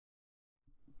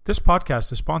This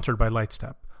podcast is sponsored by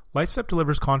Lightstep. Lightstep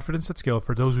delivers confidence at scale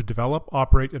for those who develop,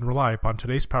 operate, and rely upon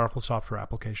today's powerful software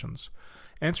applications.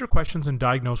 Answer questions and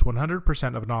diagnose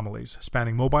 100% of anomalies,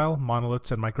 spanning mobile, monoliths,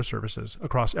 and microservices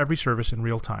across every service in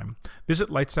real time.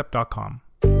 Visit lightstep.com.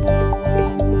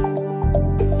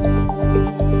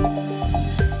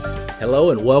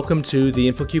 Hello and welcome to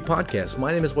the InfoQ podcast.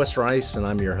 My name is Wes Reisz and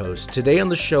I'm your host. Today on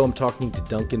the show, I'm talking to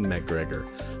Duncan Macgregor.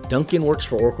 Duncan works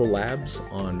for OracleLabs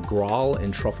on Graal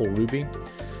and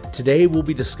TruffleRuby. Today, we'll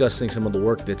be discussing some of the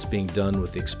work that's being done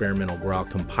with the experimental Graal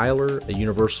Compiler, a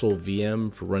universal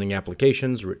VM for running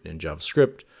applications written in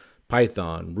JavaScript,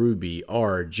 Python, Ruby,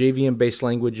 R, JVM-based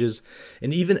languages,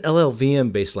 and even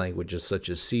LLVM-based languages such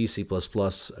as C, C++,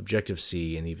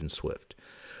 Objective-C, and even Swift.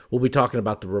 We'll be talking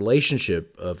about the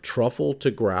relationship of Truffle to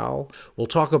Graal. We'll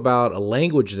talk about a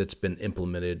language that's been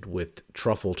implemented with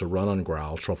Truffle to run on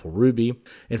Graal, TruffleRuby.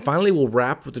 And finally, we'll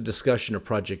wrap with a discussion of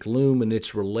Project Loom and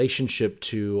its relationship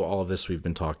to all of this we've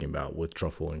been talking about with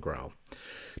Truffle and Graal.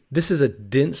 This is a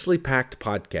densely packed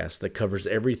podcast that covers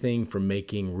everything from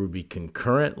making Ruby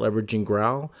concurrent, leveraging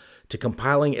Graal, to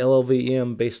compiling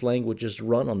LLVM-based languages to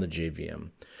run on the JVM.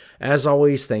 As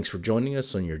always, thanks for joining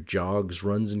us on your jogs,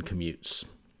 runs, and commutes.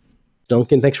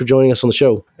 Duncan, thanks for joining us on the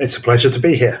show. It's a pleasure to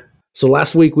be here. So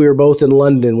last week we were both in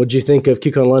London. What did you think of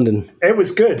KubeCon London? It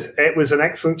was good. It was an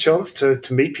excellent chance to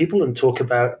meet people and talk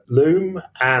about Loom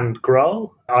and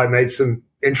Graal. I made some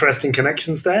interesting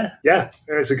connections there. Yeah,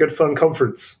 it was a good, fun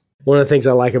conference. One of the things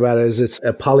I like about it is it's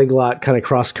a polyglot kind of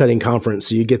cross-cutting conference.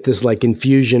 So you get this like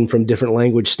infusion from different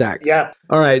language stack. Yeah.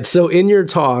 All right. So in your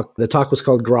talk, the talk was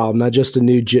called Graal, not just a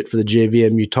new JIT for the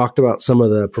JVM. You talked about some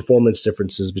of the performance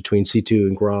differences between C2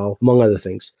 and Graal, among other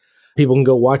things. People can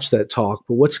go watch that talk,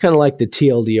 but what's kind of like the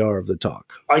TLDR of the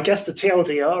talk? I guess the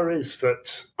TLDR is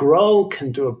that Graal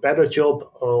can do a better job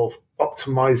of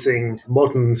optimizing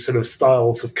modern sort of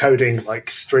styles of coding like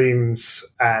streams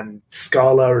and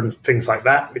Scala and things like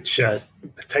that, which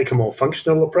take a more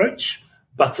functional approach.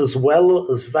 But as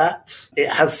well as that, it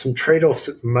has some trade-offs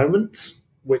at the moment,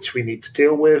 which we need to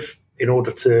deal with in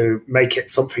order to make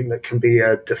it something that can be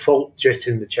a default JIT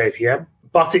in the JVM.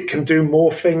 But it can do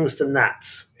more things than that.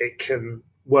 It can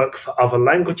work for other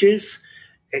languages.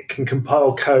 It can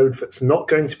compile code that's not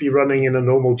going to be running in a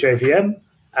normal JVM.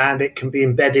 And it can be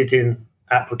embedded in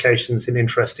applications in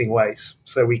interesting ways.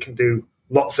 So we can do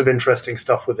lots of interesting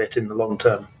stuff with it in the long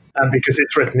term. And because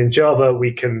it's written in Java,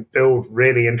 we can build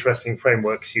really interesting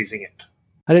frameworks using it.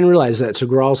 I didn't realize that. So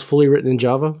Graal's fully written in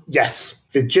Java? Yes.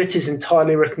 The JIT is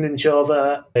entirely written in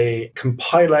Java. A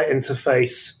compiler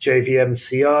interface, JVM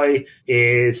CI,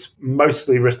 is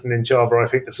mostly written in Java. I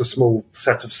think there's a small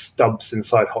set of stubs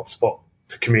inside Hotspot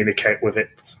to communicate with it,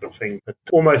 sort of thing. But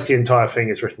almost the entire thing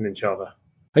is written in Java.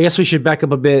 I guess we should back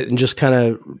up a bit and just kind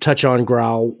of touch on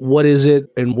Graal. What is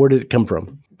it and where did it come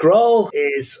from? Graal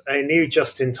is a new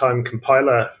just-in-time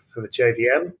compiler for the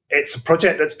JVM. It's a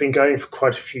project that's been going for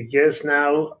quite a few years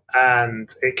now,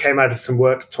 and it came out of some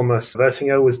work Thomas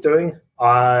Vertinger was doing.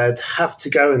 I'd have to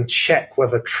go and check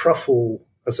whether Truffle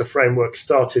as a framework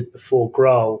started before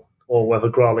Graal or whether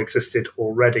Graal existed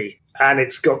already. And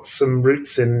it's got some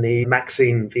roots in the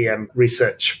Maxine VM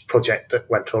research project that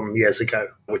went on years ago,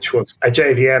 which was a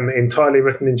JVM entirely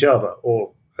written in Java,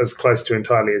 or as close to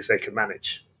entirely as they could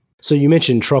manage. So you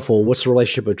mentioned Truffle. What's the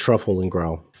relationship of Truffle and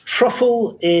Graal?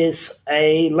 Truffle is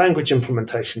a language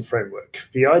implementation framework.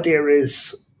 The idea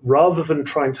is, rather than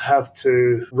trying to have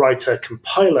to write a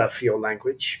compiler for your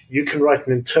language, you can write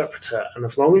an interpreter. And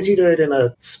as long as you do it in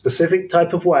a specific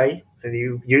type of way, and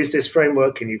you use this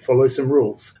framework and you follow some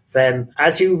rules, then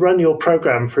as you run your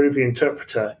program through the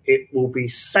interpreter, it will be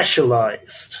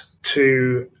specialized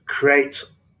to create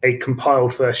a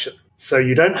compiled version. So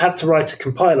you don't have to write a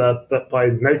compiler, but by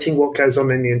noting what goes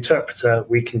on in the interpreter,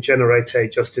 we can generate a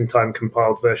just-in-time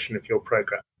compiled version of your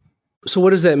program. So what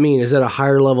does that mean? Is that a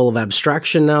higher level of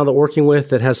abstraction now that we're working with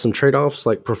that has some trade-offs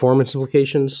like performance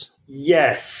implications?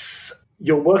 Yes.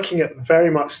 You're working at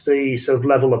very much the sort of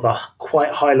level of a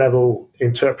quite high-level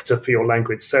interpreter for your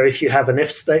language. So if you have an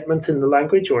if statement in the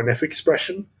language or an if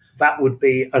expression, that would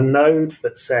be a node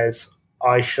that says,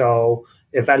 I shall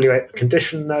evaluate the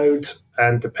condition node,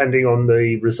 and depending on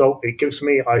the result it gives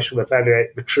me, I shall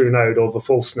evaluate the true node or the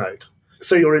false node.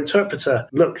 So your interpreter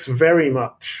looks very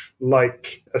much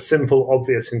like a simple,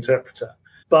 obvious interpreter,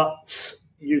 but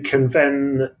you can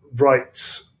then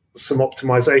write some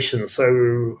optimization.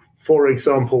 So for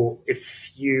example,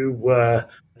 if you were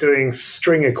doing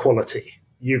string equality,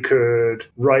 you could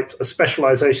write a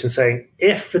specialization saying,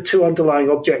 if the two underlying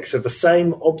objects are the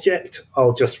same object,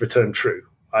 I'll just return true.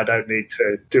 I don't need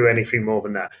to do anything more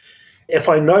than that. If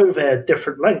I know they're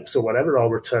different lengths or whatever, I'll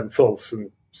return false.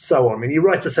 And so on. And you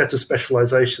write a set of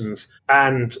specializations,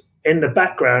 and in the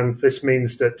background, this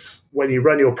means that when you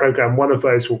run your program, one of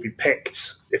those will be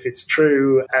picked if it's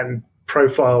true and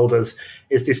profiled as,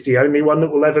 is this the only one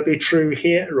that will ever be true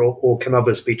here, or can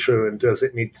others be true, and does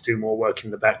it need to do more work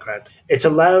in the background? It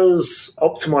allows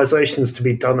optimizations to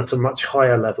be done at a much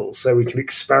higher level, so we can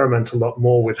experiment a lot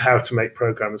more with how to make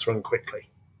programs run quickly.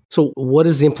 So what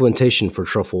is the implementation for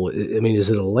Truffle? I mean, is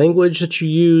it a language that you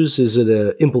use? Is it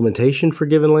an implementation for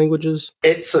given languages?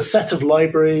 It's a set of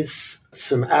libraries,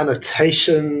 some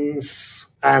annotations,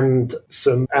 and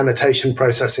some annotation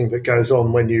processing that goes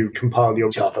on when you compile your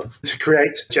Java to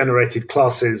create generated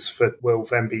classes that will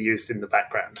then be used in the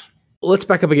background. Let's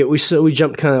back up again. We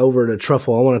jumped kind of over to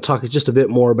Truffle. I want to talk just a bit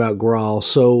more about Graal.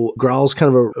 So Graal is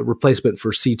kind of a replacement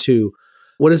for C2.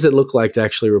 What does it look like to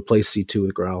actually replace C2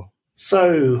 with Graal?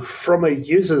 So from a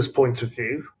user's point of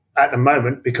view, at the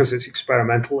moment, because it's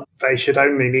experimental, they should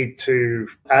only need to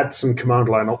add some command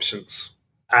line options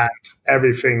and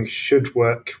everything should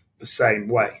work the same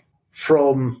way.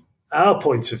 From our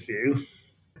point of view,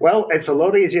 well, it's a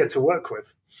lot easier to work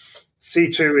with.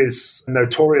 C2 is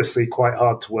notoriously quite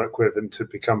hard to work with and to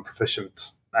become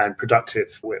proficient and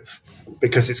productive with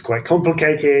because it's quite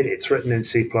complicated. It's written in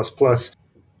C++.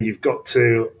 You've got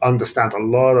to understand a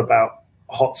lot about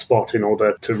hotspot in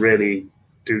order to really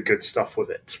do good stuff with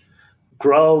it.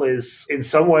 Graal is in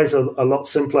some ways a lot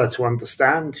simpler to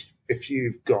understand. If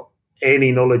you've got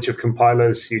any knowledge of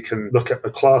compilers, you can look at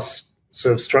the class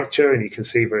sort of structure and you can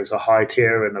see there's a high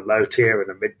tier and a low tier and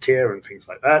a mid tier and things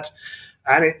like that.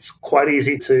 And it's quite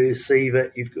easy to see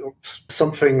that you've got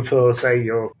something for, say,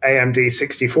 your AMD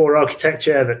 64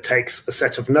 architecture that takes a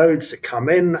set of nodes that come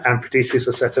in and produces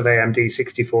a set of AMD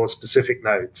 64 specific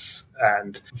nodes.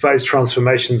 And those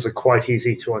transformations are quite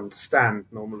easy to understand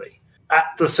normally. At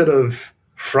the sort of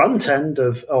front end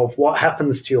of what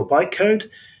happens to your bytecode,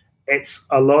 it's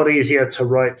a lot easier to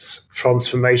write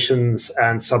transformations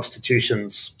and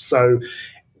substitutions. So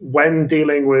when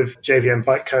dealing with JVM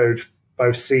bytecode,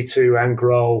 both C2 and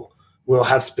Graal will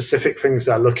have specific things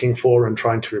they're looking for and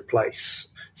trying to replace.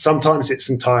 Sometimes it's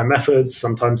entire methods,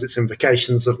 sometimes it's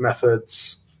invocations of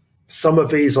methods. Some of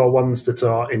these are ones that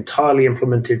are entirely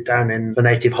implemented down in the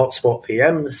native hotspot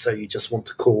VM, so you just want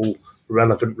to call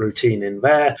relevant routine in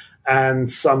there. And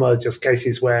some are just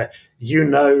cases where you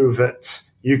know that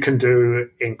you can do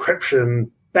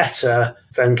encryption better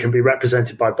than can be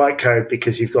represented by bytecode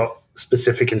because you've got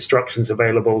specific instructions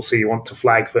available, so you want to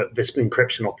flag that this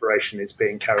encryption operation is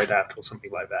being carried out or something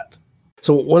like that.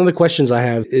 So one of the questions I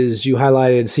have is you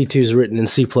highlighted C2 is written in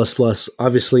C++,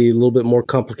 obviously a little bit more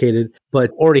complicated,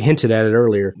 but already hinted at it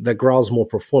earlier that Graal is more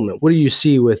performant. What do you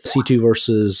see with C2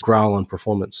 versus Graal on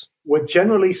performance? We're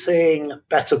generally seeing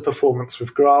better performance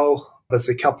with Graal. There's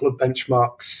a couple of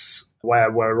benchmarks where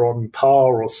we're on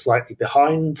par or slightly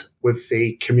behind with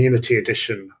the community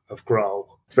edition of Graal.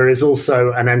 There is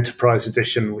also an enterprise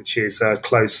edition, which is a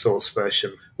closed source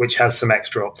version, which has some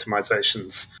extra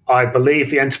optimizations. I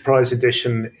believe the enterprise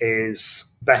edition is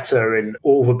better in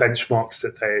all the benchmarks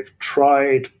that they've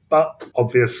tried, but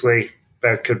obviously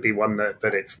there could be one that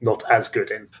it's not as good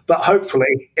in. But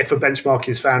hopefully, if a benchmark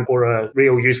is found or a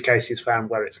real use case is found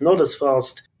where it's not as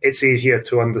fast, it's easier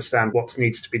to understand what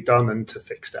needs to be done and to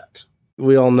fix that.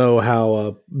 We all know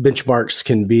how benchmarks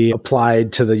can be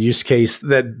applied to the use case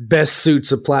that best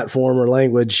suits a platform or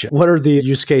language. What are the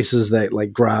use cases that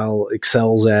like Graal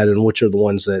excels at, and which are the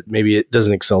ones that maybe it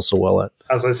doesn't excel so well at?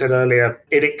 As I said earlier,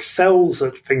 it excels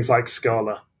at things like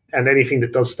Scala and anything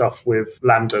that does stuff with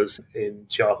lambdas in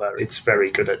Java. It's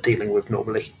very good at dealing with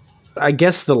normally. I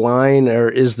guess the line or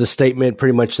is the statement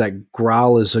pretty much that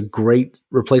Graal is a great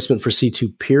replacement for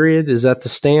C2, period? Is that the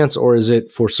stance, or is it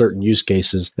for certain use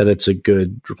cases that it's a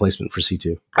good replacement for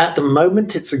C2? At the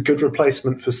moment, it's a good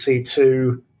replacement for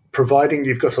C2, providing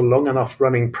you've got a long enough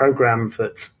running program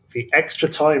that the extra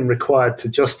time required to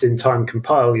just-in-time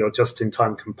compile your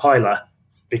just-in-time compiler,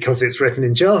 because it's written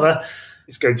in Java,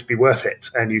 is going to be worth it,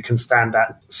 and you can stand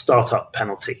that startup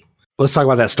penalty. Let's talk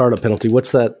about that startup penalty.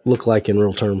 What's that look like in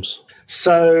real terms?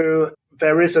 So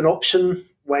there is an option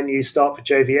when you start the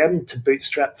JVM to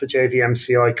bootstrap the JVM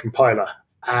CI compiler.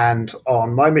 And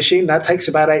on my machine, that takes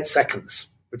about 8 seconds,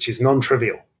 which is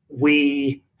non-trivial.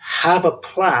 We have a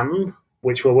plan,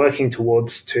 which we're working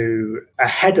towards, to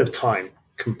ahead of time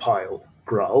compile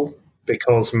Graal,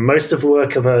 because most of the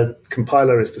work of a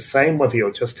compiler is the same, whether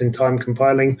you're just-in-time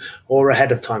compiling or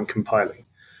ahead of time compiling.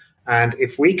 And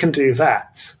if we can do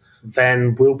that,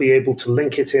 then we'll be able to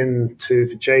link it into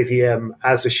the JVM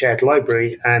as a shared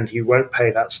library, and you won't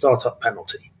pay that startup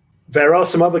penalty. There are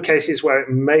some other cases where it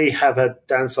may have a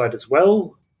downside as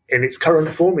well. in its current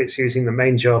form, it's using the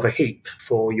main Java heap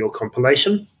for your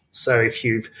compilation. So if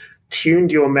you've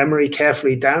tuned your memory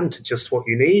carefully down to just what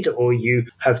you need, or you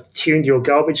have tuned your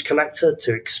garbage collector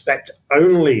to expect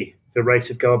only the rate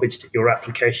of garbage that your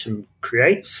application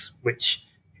creates, which,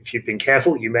 if you've been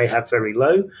careful, you may have very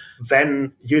low,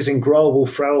 then using Graal will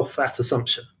throw off that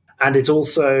assumption. And it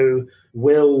also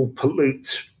will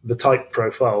pollute the type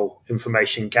profile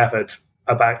information gathered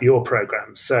about your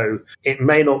program. So it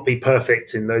may not be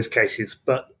perfect in those cases,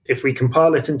 but if we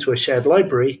compile it into a shared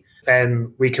library,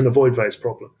 then we can avoid those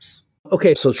problems.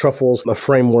 Okay, so Truffle's a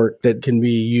framework that can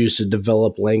be used to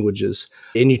develop languages.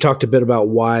 And you talked a bit about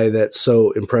why that's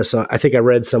so impressive. I think I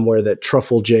read somewhere that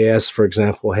Truffle.js, for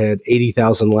example, had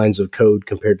 80,000 lines of code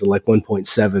compared to like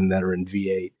 1.7 that are in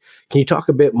V8. Can you talk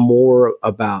a bit more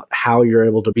about how you're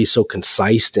able to be so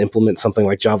concise to implement something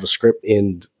like JavaScript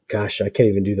in, gosh, I can't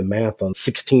even do the math on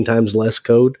 16 times less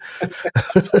code?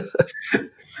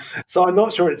 So I'm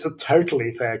not sure it's a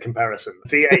totally fair comparison.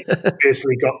 V8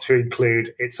 obviously got to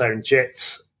include its own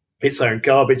JIT, its own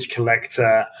garbage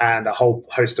collector, and a whole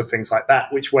host of things like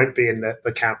that, which won't be in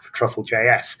the count for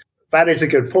Truffle.js. That is a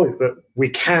good point, but we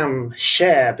can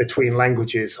share between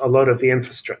languages a lot of the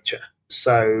infrastructure.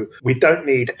 So we don't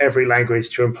need every language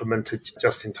to implement a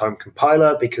just-in-time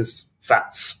compiler, because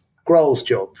that's Graal's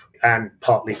job and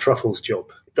partly Truffle's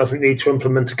job. Doesn't need to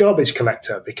implement a garbage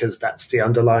collector because that's the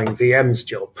underlying VM's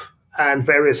job. And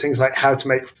various things like how to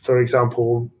make, for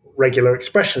example, regular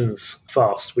expressions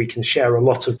fast. We can share a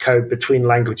lot of code between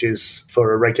languages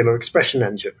for a regular expression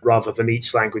engine rather than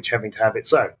each language having to have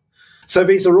its own. So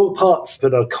these are all parts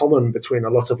that are common between a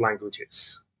lot of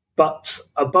languages. But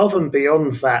above and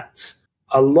beyond that,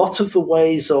 a lot of the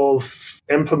ways of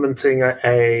implementing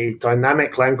a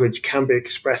dynamic language can be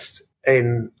expressed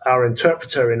in our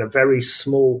interpreter in a very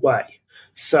small way.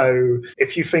 So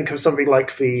if you think of something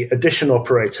like the addition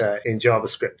operator in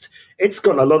JavaScript, it's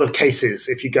got a lot of cases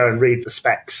if you go and read the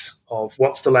specs of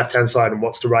what's the left-hand side and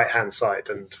what's the right-hand side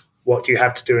and what do you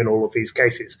have to do in all of these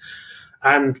cases.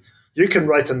 And you can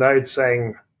write a node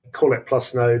saying, call it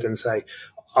plus node and say,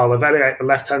 I'll evaluate the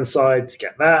left-hand side to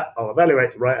get that, I'll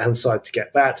evaluate the right-hand side to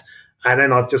get that, and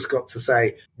then I've just got to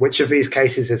say, which of these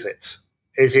cases is it?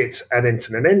 Is it an int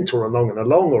and an int, or a long and a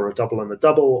long, or a double and a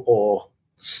double, or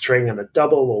string and a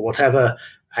double, or whatever?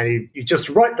 And you just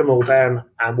write them all down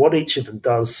and what each of them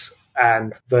does.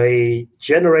 And the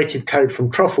generated code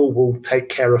from Truffle will take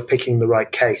care of picking the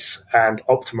right case and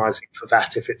optimizing for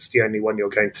that if it's the only one you're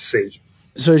going to see.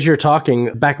 So as you're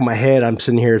talking, back in my head, I'm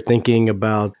sitting here thinking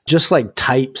about just like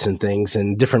types and things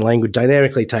and different language,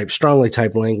 dynamically typed, strongly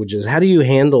typed languages. How do you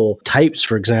handle types,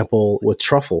 for example, with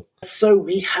Truffle? So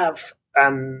we have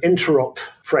an interop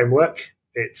framework.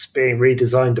 It's being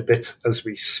redesigned a bit as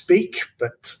we speak,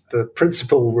 but the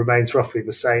principle remains roughly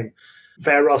the same.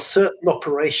 There are certain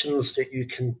operations that you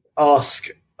can ask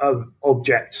an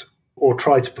object or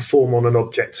try to perform on an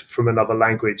object from another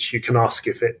language. You can ask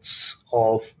if it's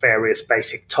of various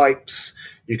basic types.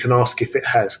 You can ask if it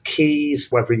has keys,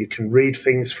 whether you can read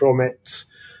things from it.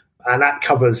 And that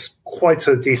covers quite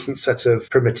a decent set of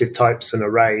primitive types and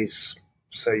arrays.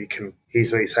 So you can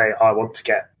easily say, I want to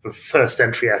get the first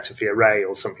entry out of the array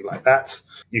or something like that.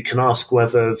 You can ask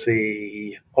whether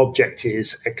the object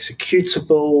is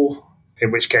executable,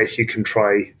 in which case you can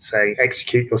try saying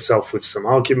execute yourself with some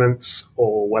arguments,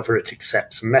 or whether it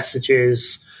accepts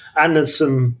messages. And there's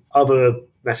some other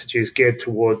messages geared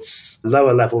towards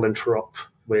lower level interop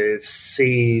with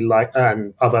C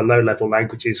and other low level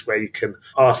languages where you can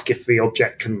ask if the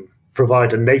object can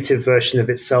provide a native version of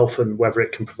itself and whether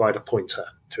it can provide a pointer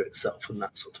to itself and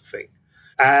that sort of thing.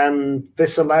 And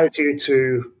this allows you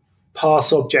to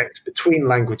pass objects between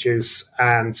languages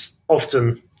and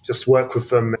often just work with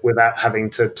them without having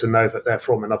to know that they're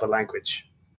from another language.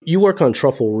 You work on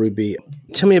TruffleRuby.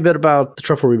 Tell me a bit about the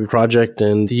TruffleRuby project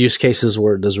and the use cases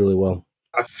where it does really well.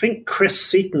 I think Chris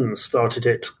Seaton started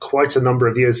it quite a number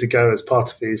of years ago as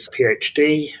part of his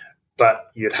PhD, but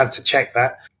you'd have to check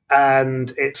that.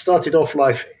 And it started off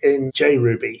life in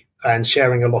JRuby and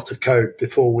sharing a lot of code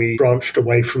before we branched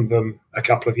away from them a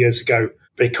couple of years ago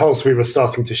because we were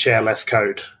starting to share less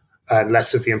code and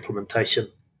less of the implementation.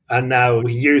 And now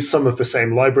we use some of the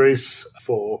same libraries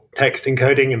for text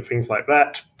encoding and things like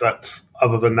that. But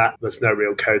other than that, there's no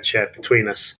real code shared between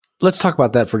us. Let's talk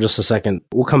about that for just a second.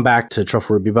 We'll come back to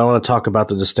TruffleRuby, but I want to talk about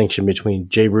the distinction between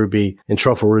JRuby and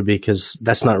TruffleRuby because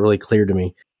that's not really clear to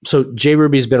me. So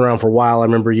JRuby's been around for a while. I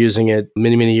remember using it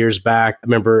many, many years back. I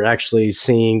remember actually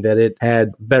seeing that it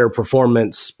had better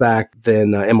performance back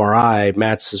than MRI,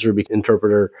 Matz's Ruby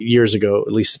interpreter, years ago,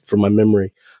 at least from my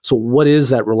memory. So what is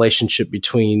that relationship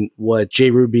between what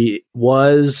JRuby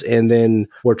was and then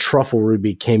where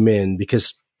TruffleRuby came in?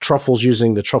 Because Truffle's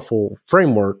using the Truffle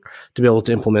framework to be able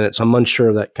to implement it. So I'm unsure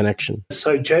of that connection.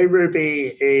 So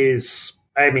JRuby is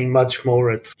aiming much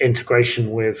more at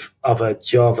integration with other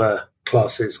Java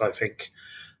classes, I think.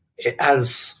 It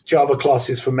has Java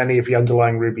classes for many of the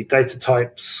underlying Ruby data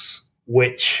types,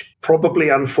 which probably,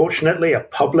 unfortunately, are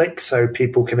public, so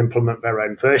people can implement their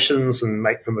own versions and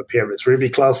make them appear as Ruby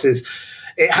classes.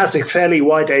 It has a fairly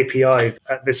wide API.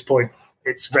 At this point,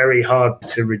 it's very hard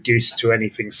to reduce to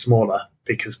anything smaller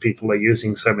because people are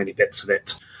using so many bits of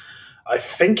it. I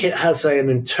think it has an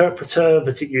interpreter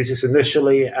that it uses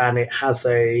initially, and it has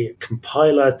a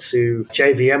compiler to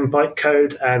JVM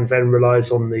bytecode and then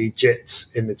relies on the JIT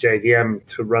in the JVM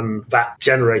to run that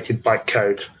generated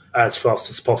bytecode as fast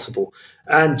as possible.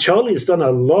 And Charlie's done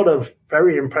a lot of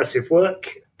very impressive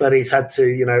work, but he's had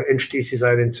to, introduce his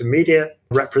own intermediate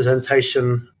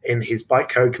representation in his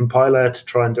bytecode compiler to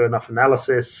try and do enough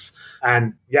analysis.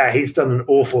 And yeah, he's done an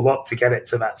awful lot to get it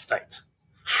to that state.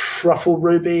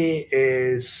 TruffleRuby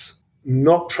is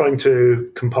not trying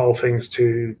to compile things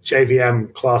to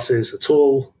JVM classes at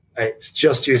all. It's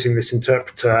just using this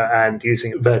interpreter and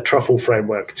using the Truffle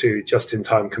framework to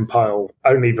just-in-time compile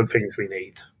only the things we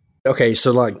need. Okay,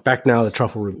 so back now to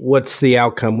TruffleRuby. What's the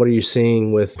outcome? What are you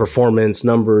seeing with performance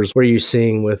numbers? What are you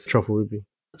seeing with TruffleRuby?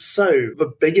 So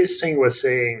the biggest thing we're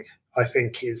seeing, I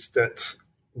think, is that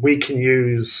we can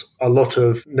use a lot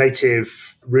of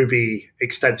native Ruby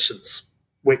extensions,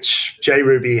 which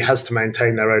JRuby has to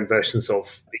maintain their own versions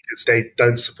of because they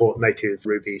don't support native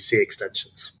Ruby C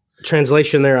extensions.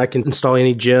 Translation there, I can install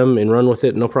any gem and run with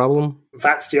it, no problem?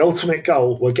 That's the ultimate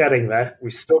goal. We're getting there.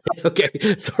 We still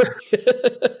Okay, sorry.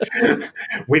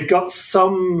 We've got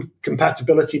some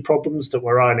compatibility problems that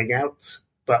we're ironing out,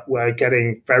 but we're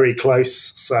getting very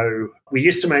close. So we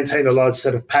used to maintain a large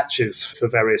set of patches for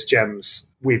various gems.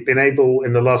 We've been able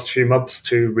in the last few months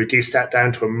to reduce that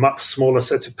down to a much smaller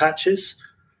set of patches.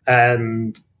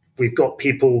 And we've got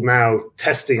people now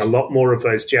testing a lot more of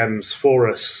those gems for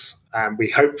us. And we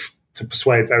hope to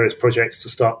persuade various projects to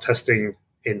start testing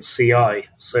in CI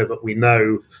so that we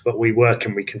know that we work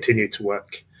and we continue to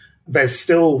work. There's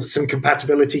still some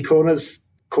compatibility corner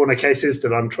cases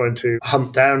that I'm trying to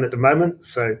hunt down at the moment.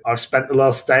 So I've spent the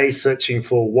last day searching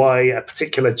for why a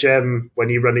particular gem, when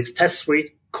you run its test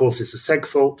suite, causes a seg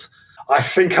fault. I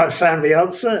think I've found the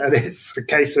answer, and it's a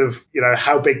case of,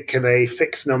 how big can a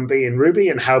fixed num be in Ruby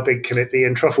and how big can it be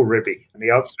in TruffleRuby? And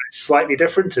the answer is slightly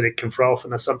different, and it can throw off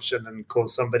an assumption and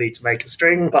cause somebody to make a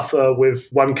string buffer with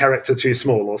one character too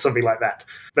small or something like that.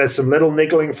 There's some little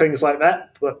niggling things like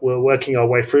that, but we're working our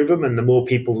way through them, and the more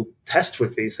people test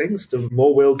with these things, the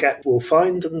more we'll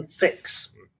find and fix.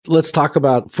 Let's talk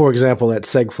about, for example, that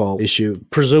seg fault issue.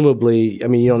 Presumably,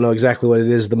 you don't know exactly what it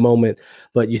is at the moment,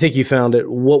 but you think you found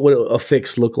it. What would a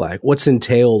fix look like? What's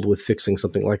entailed with fixing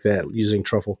something like that using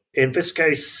Truffle? In this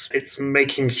case, it's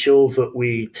making sure that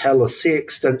we tell a C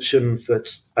extension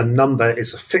that a number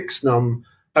is a fixed num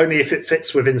only if it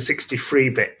fits within 63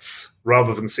 bits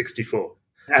rather than 64.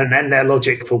 And then their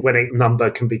logic for when a number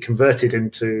can be converted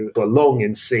into a long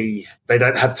in C, they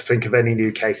don't have to think of any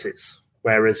new cases.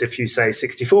 Whereas if you say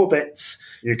 64 bits,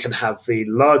 you can have the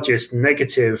largest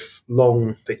negative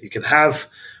long that you can have,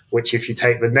 which if you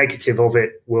take the negative of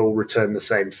it will return the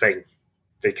same thing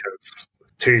because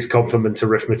 2's complement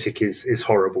arithmetic is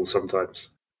horrible sometimes.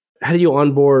 How do you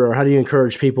onboard or how do you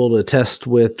encourage people to test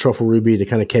with TruffleRuby to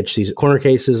kind of catch these corner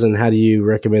cases, and how do you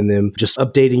recommend them just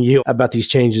updating you about these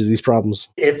changes, these problems?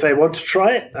 If they want to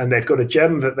try it and they've got a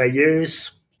gem that they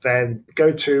use, then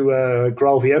go to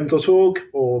graalvm.org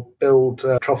or build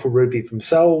TruffleRuby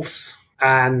themselves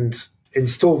and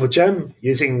install the gem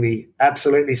using the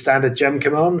absolutely standard gem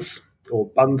commands or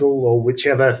bundle or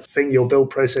whichever thing your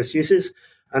build process uses,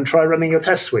 and try running your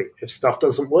test suite. If stuff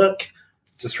doesn't work,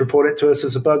 just report it to us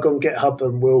as a bug on GitHub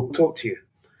and we'll talk to you.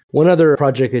 One other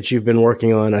project that you've been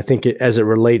working on, I think as it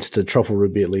relates to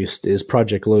TruffleRuby at least, is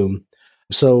Project Loom.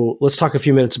 So let's talk a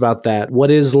few minutes about that.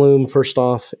 What is Loom, first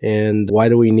off, and why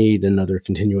do we need another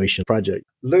continuation project?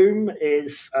 Loom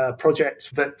is a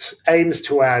project that aims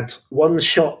to add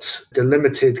one-shot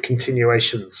delimited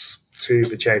continuations to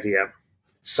the JVM.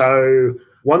 So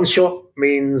one-shot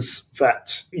means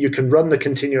that you can run the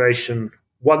continuation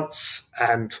once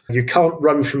and you can't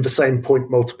run from the same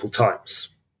point multiple times.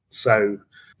 So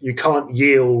you can't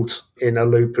yield in a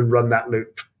loop and run that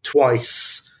loop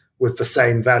twice with the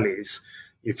same values.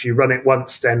 If you run it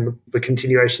once, then the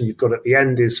continuation you've got at the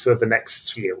end is for the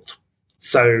next yield.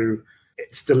 So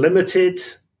it's delimited,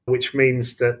 which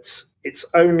means that it's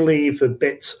only the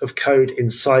bit of code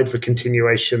inside the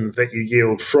continuation that you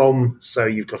yield from. So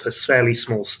you've got a fairly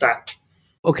small stack.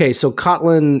 Okay, so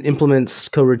Kotlin implements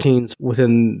coroutines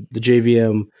within the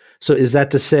JVM. So is that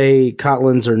to say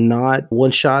Kotlins are not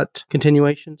one-shot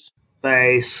continuations?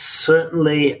 They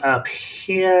certainly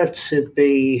appear to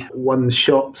be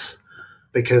one-shot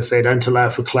because they don't allow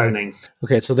for cloning.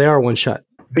 Okay, so they are one-shot.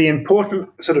 The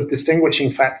important sort of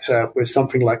distinguishing factor with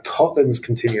something like Kotlin's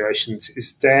continuations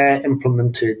is they're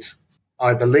implemented,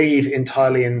 I believe,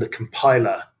 entirely in the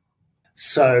compiler.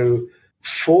 So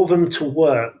for them to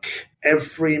work,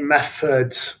 every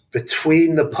method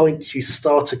between the point you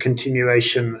start a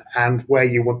continuation and where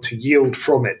you want to yield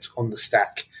from it on the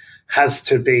stack has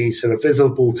to be sort of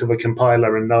visible to the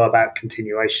compiler and know about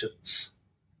continuations.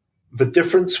 The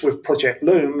difference with Project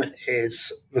Loom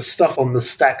is the stuff on the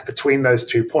stack between those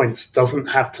 2 points doesn't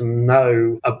have to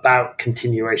know about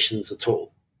continuations at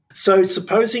all. So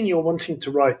supposing you're wanting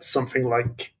to write something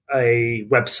like a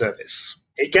web service.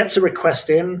 It gets a request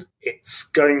in, it's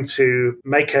going to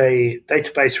make a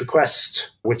database request,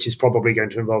 which is probably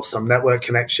going to involve some network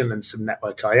connection and some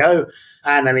network I/O,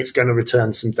 and then it's going to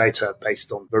return some data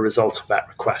based on the result of that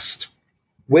request.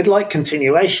 We'd like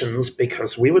continuations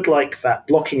because we would like that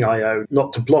blocking I/O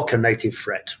not to block a native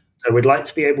thread. So we'd like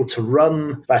to be able to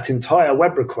run that entire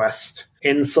web request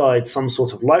inside some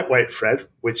sort of lightweight thread,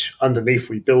 which underneath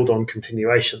we build on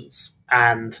continuations.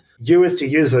 And you as the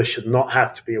user should not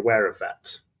have to be aware of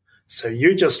that. So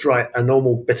you just write a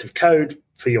normal bit of code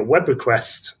for your web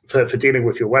request, for dealing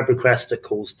with your web request that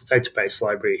calls the database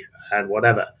library and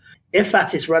whatever. If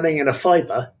that is running in a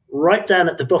fiber, right down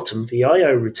at the bottom, the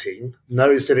I/O routine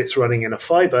knows that it's running in a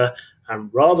fiber, and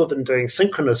rather than doing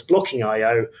synchronous blocking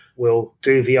I/O, will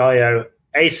do the I/O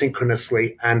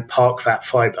asynchronously and park that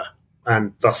fiber,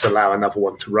 and thus allow another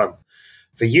one to run.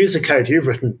 The user code you've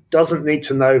written doesn't need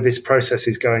to know this process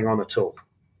is going on at all.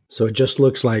 So it just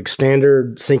looks like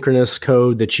standard synchronous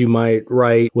code that you might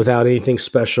write without anything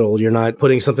special. You're not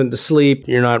putting something to sleep.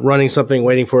 You're not running something,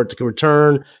 waiting for it to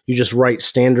return. You just write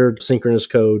standard synchronous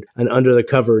code, and under the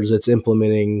covers, it's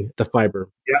implementing the fiber.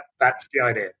 Yeah, that's the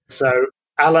idea. So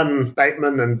Alan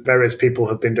Bateman and various people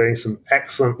have been doing some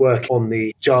excellent work on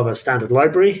the Java standard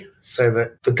library so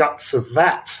that the guts of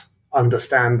that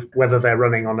understand whether they're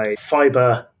running on a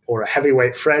fiber or a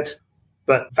heavyweight thread.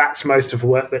 But that's most of the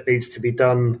work that needs to be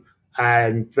done.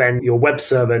 And then your web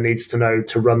server needs to know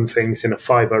to run things in a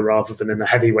fiber rather than in a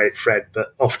heavyweight thread. But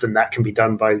often that can be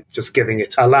done by just giving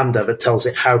it a Lambda that tells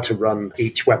it how to run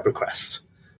each web request.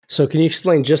 So can you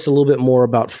explain just a little bit more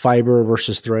about fiber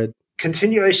versus thread?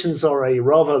 Continuations are a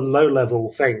rather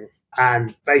low-level thing,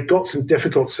 and they've got some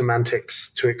difficult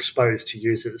semantics to expose to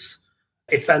users.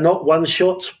 If they're not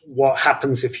one-shot, what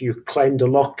happens if you claimed a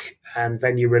lock and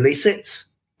then you release it?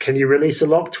 Can you release a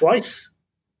lock twice?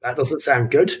 That doesn't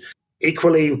sound good.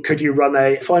 Equally, could you run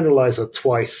a finalizer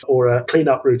twice or a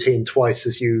cleanup routine twice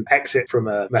as you exit from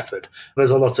a method?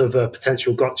 There's a lot of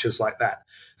potential gotchas like that.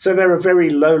 So they're a very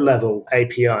low-level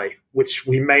API, which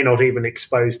we may not even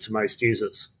expose to most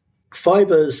users.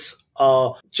 Fibers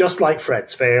are just like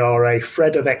threads. They are a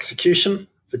thread of execution.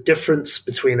 The difference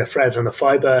between a thread and a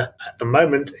fiber at the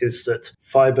moment is that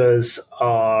fibers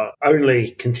are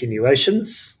only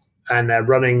continuations and they're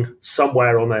running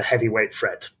somewhere on a heavyweight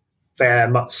thread. They're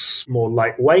much more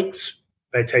lightweight.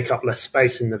 They take up less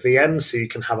space in the VM, so you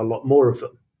can have a lot more of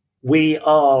them. We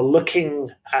are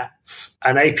looking at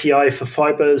an API for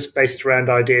fibers based around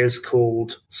ideas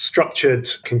called structured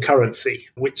concurrency,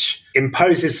 which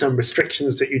imposes some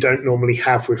restrictions that you don't normally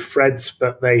have with threads,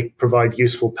 but they provide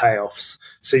useful payoffs.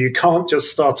 So you can't just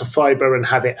start a fiber and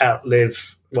have it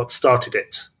outlive what started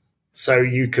it. So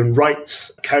you can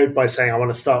write code by saying, I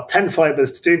want to start 10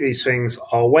 fibers to do these things.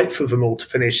 I'll wait for them all to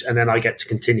finish, and then I get to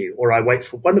continue. Or I wait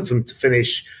for one of them to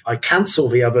finish, I cancel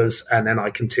the others, and then I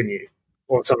continue.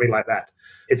 Or something like that.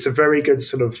 It's a very good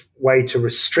sort of way to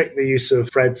restrict the use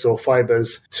of threads or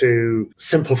fibers to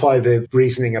simplify the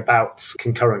reasoning about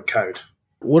concurrent code.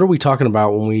 What are we talking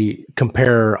about when we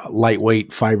compare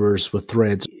lightweight fibers with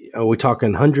threads? Are we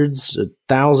talking hundreds,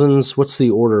 thousands? What's the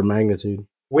order of magnitude?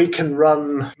 We can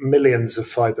run millions of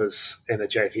fibers in a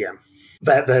JVM.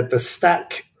 The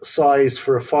stack size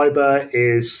for a fiber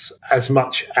is as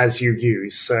much as you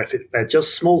use. So if they're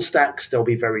just small stacks, they'll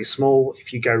be very small.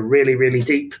 If you go really, really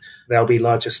deep, they'll be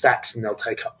larger stacks and they'll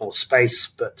take up more space.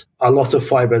 But a lot of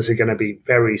fibers are going to be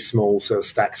very small. So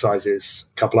stack sizes,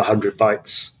 a couple of 100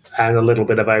 bytes, and a little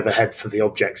bit of overhead for the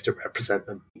objects to represent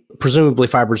them. Presumably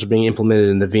fibers are being implemented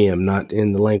in the VM, not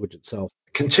in the language itself.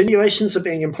 Continuations are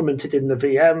being implemented in the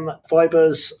VM.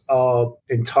 Fibers are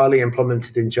entirely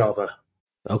implemented in Java.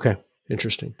 Okay,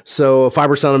 interesting. So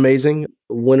fibers sound amazing.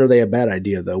 When are they a bad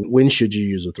idea, though? When should you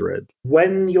use a thread?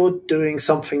 When you're doing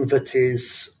something that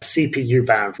is CPU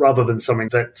bound rather than something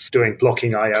that's doing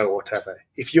blocking I/O or whatever.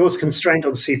 If yours constrained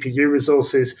on CPU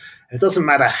resources, it doesn't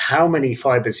matter how many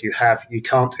fibers you have, you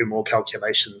can't do more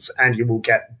calculations, and you will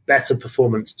get better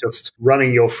performance just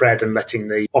running your thread and letting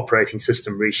the operating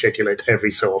system reschedule it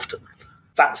every so often.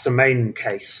 That's the main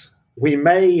case. We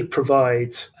may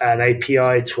provide an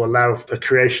API to allow the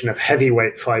creation of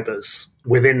heavyweight fibers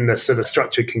within the sort of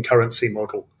structured concurrency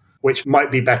model, which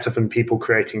might be better than people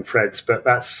creating threads, but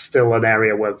that's still an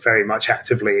area we're very much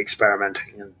actively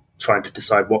experimenting and trying to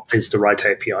decide what is the right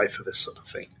API for this sort of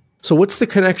thing. So what's the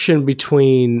connection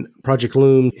between Project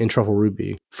Loom and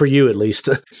TruffleRuby, for you at least?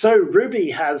 So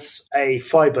Ruby has a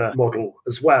fiber model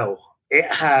as well. It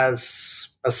has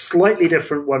a slightly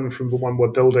different one from the one we're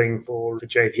building for the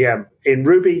JVM. In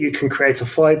Ruby, you can create a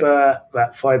fiber.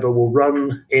 That fiber will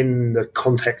run in the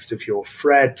context of your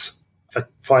thread. The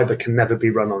fiber can never be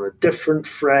run on a different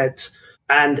thread.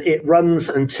 And it runs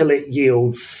until it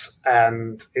yields,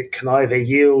 and it can either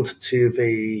yield to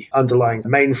the underlying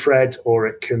main thread or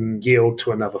it can yield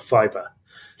to another fiber.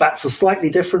 That's a slightly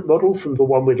different model from the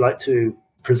one we'd like to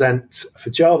present for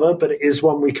Java, but it is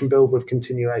one we can build with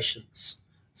continuations.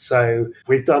 So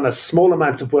we've done a small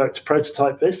amount of work to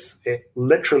prototype this. It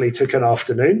literally took an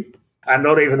afternoon, and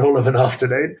not even all of an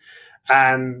afternoon.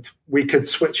 And we could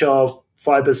switch our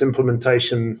fibers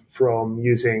implementation from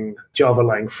using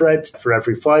Java-lang thread for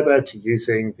every fiber to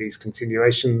using these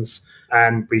continuations.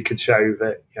 And we could show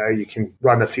that you can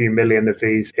run a few million of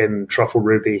these in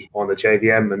TruffleRuby on the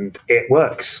JVM, and it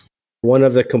works. One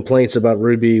of the complaints about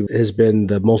Ruby has been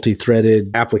the multi-threaded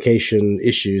application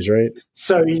issues, right?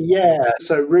 So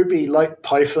Ruby, like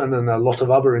Python and a lot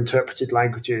of other interpreted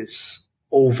languages,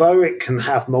 although it can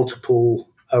have multiple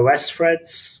OS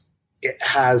threads, it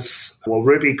has,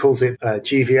 Ruby calls it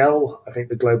GVL, I think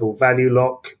the global value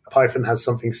lock. Python has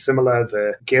something similar,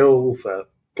 the GIL, the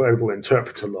global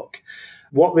interpreter lock.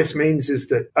 What this means is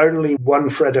that only one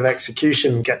thread of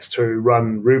execution gets to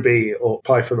run Ruby or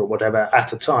Python or whatever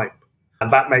at a time. And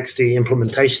that makes the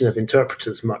implementation of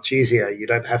interpreters much easier. You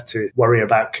don't have to worry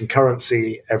about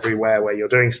concurrency everywhere where you're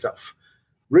doing stuff.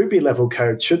 Ruby level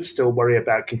code should still worry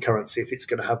about concurrency if it's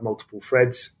going to have multiple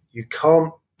threads. You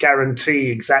can't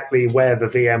guarantee exactly where the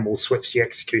VM will switch the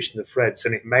execution of threads,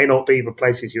 and it may not be the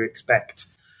places you expect.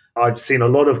 I've seen a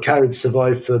lot of code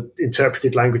survive for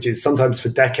interpreted languages, sometimes for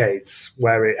decades,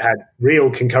 where it had real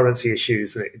concurrency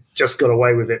issues and it just got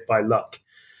away with it by luck.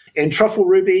 In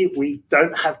TruffleRuby, we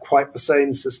don't have quite the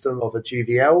same system of a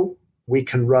GVL. We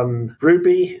can run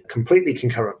Ruby completely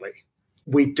concurrently.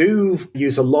 We do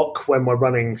use a lock when we're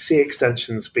running C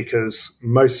extensions because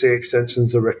most C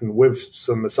extensions are written with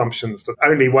some assumptions that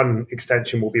only one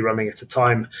extension will be running at a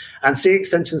time. And C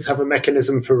extensions have a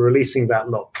mechanism for releasing that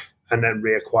lock and then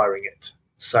reacquiring it.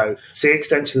 So C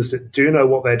extensions that do know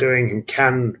what they're doing and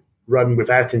can run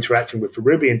without interacting with the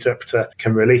Ruby interpreter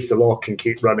can release the lock and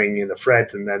keep running in a thread,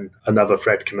 and then another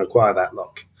thread can acquire that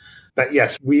lock. But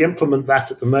yes, we implement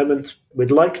that at the moment.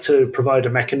 We'd like to provide a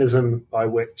mechanism by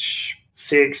which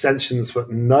C extensions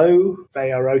that know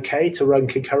they are okay to run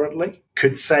concurrently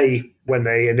could say when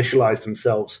they initialize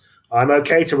themselves, I'm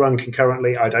okay to run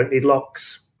concurrently, I don't need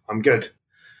locks, I'm good.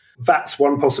 That's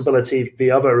one possibility.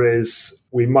 The other is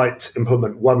we might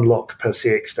implement one lock per C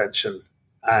extension,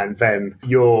 and then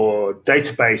your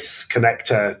database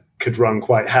connector could run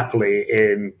quite happily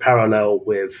in parallel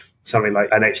with something like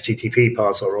an HTTP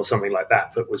parser or something like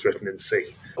that was written in C,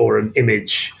 or an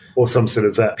image or some sort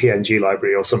of PNG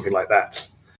library or something like that.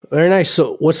 Very nice.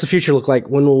 So what's the future look like?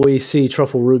 When will we see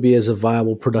TruffleRuby as a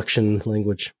viable production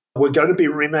language? We're going to be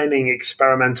remaining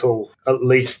experimental at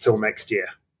least till next year.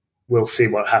 We'll see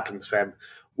what happens then.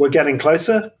 We're getting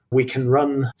closer. We can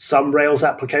run some Rails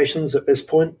applications at this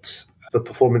point. The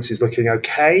performance is looking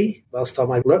okay last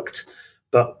time I looked,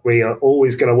 but we are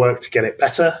always going to work to get it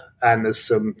better. And there's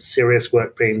some serious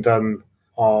work being done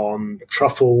on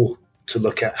Truffle to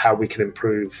look at how we can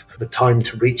improve the time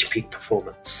to reach peak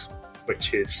performance,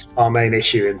 which is our main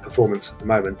issue in performance at the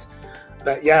moment.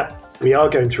 But yeah, we are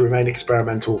going to remain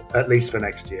experimental at least for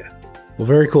next year. Well,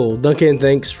 very cool. Duncan,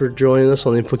 thanks for joining us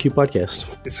on the InfoQ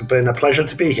podcast. It's been a pleasure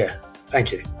to be here.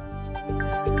 Thank you.